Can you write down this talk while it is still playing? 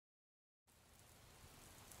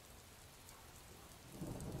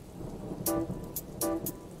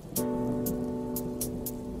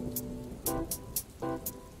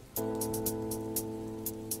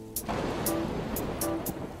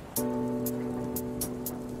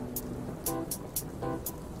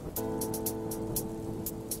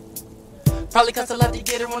Probably cause I love to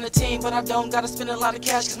get her on the team, but I don't gotta spend a lot of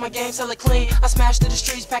cash cause my game's hella clean. I smash through the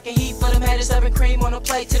streets, packing heat for them haters, serving cream on a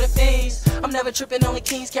plate to the fiends. I'm never tripping, only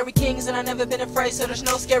kings carry kings, and I never been afraid, so there's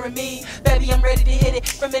no scaring me. Baby, I'm ready to hit it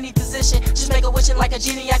from any position. Just make a wishing like a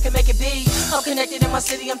genie, I can make it be. I'm connected in my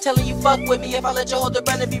city, I'm telling you, fuck with me. If I let you hold the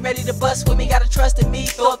run and be ready to bust with me, gotta trust in me,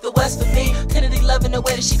 throw up the west for me. Kennedy loving the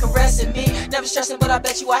way that she caressing me. Never stressing, but I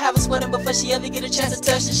bet you I have her sweating before she ever get a chance to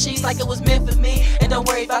touch the sheets like it was meant for me. And don't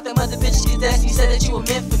worry about them other bitches, cause Destiny said that you were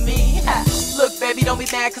meant for me. Look, baby, don't be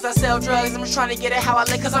mad cause I sell drugs. I'm just trying to get it how I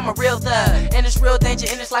live cause I'm a real thug. And it's real danger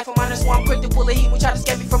in this life of mine, that's why I'm quick to pull a heat. We try to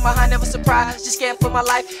scare me from behind, never surprised, just scared for my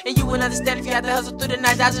life. And you wouldn't understand if you had to hustle through the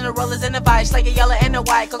night, dodging the rollers and the vibes, like a yellow and a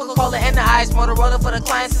white, Coca-Cola and the ice, Motorola for the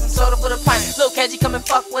clients and some soda for the pint. Lil' Keji come and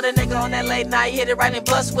fuck with a nigga on that late night, hit it right and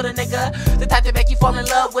bust with a nigga. The type to make you fall in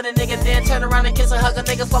love with a nigga, then turn around and kiss and hug a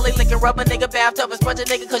nigga, slowly licking rubber nigga, bathtub and sponge a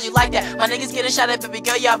nigga cause you like that. My niggas getting shot at, baby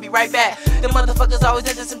girl, yeah, I'll be right back. The motherfuckers always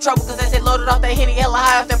into some trouble cause they say loaded off that Henny hella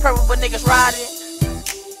high off that purple, but niggas riding.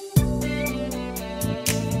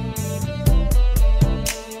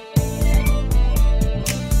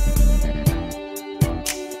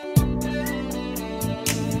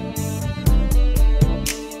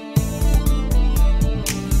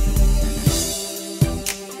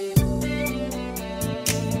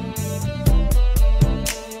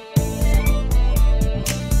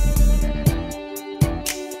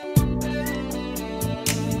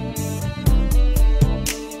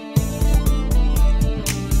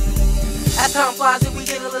 As time flies and we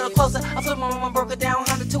get a little closer, I flip my mama, broke it down,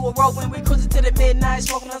 Honda to a rope, and we cruising to the midnight,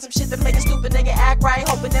 smoking on some shit that make a stupid nigga act right.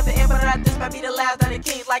 Hoping never end, but this might be the last night of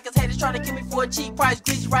kings. Like us haters trying to kill me for a cheap price,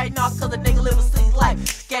 greasy right now, cause a nigga live a sleazy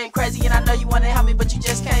life. Game crazy, and I know you wanna help me, but you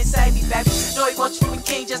just can't save me, baby. Know he wants you from a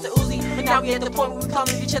king, just a Uzi. But now we at the point where we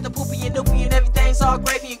calling each other poopy and doopy, and everything's all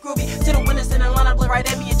gravy and groovy. To the winners in the line, look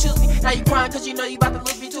right at me and choose me. Now you crying cause you know you about to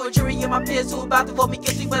lose me to a jury and my peers who about to vote me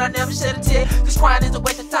guilty, but I never shed a tear. Cause crying is a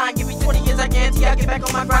waste of time. Give me 20 years, I guarantee I'll get back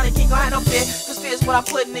on my grind and can't go have no fear. Cause fear is what I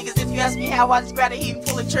put niggas. If you ask me how, I just grab the heat and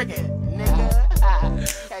pull the trigger. Nigga,